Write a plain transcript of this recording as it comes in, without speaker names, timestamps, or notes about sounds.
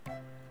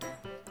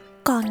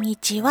こんに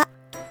ちは、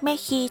メ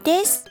ヒ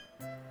です。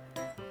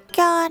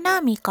今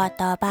日の御言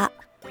葉、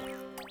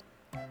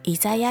イ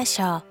ザヤ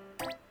書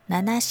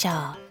7章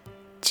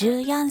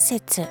14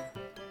節。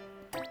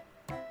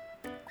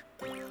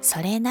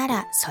それな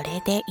らそ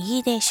れでい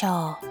いでし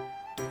ょう。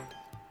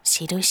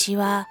印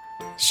は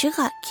主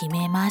が決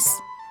めま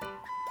す。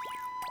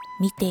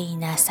見てい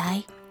なさ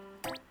い。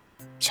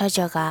処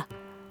女が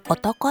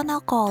男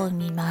の子を産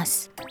みま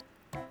す。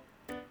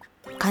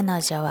彼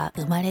女は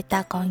生まれ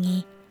た子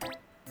に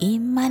イ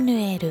ンマヌ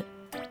エル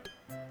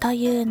と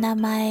いう名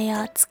前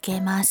をつけ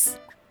ます。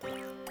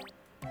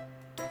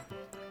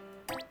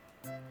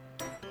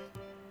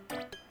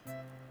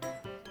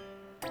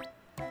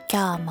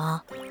今日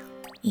も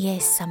イ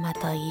エス様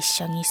と一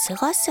緒に過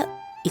ごす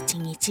一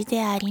日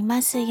でありま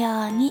す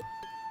ように。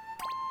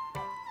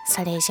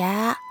それじ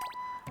ゃあ、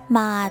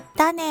ま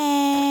た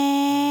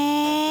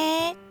ねー。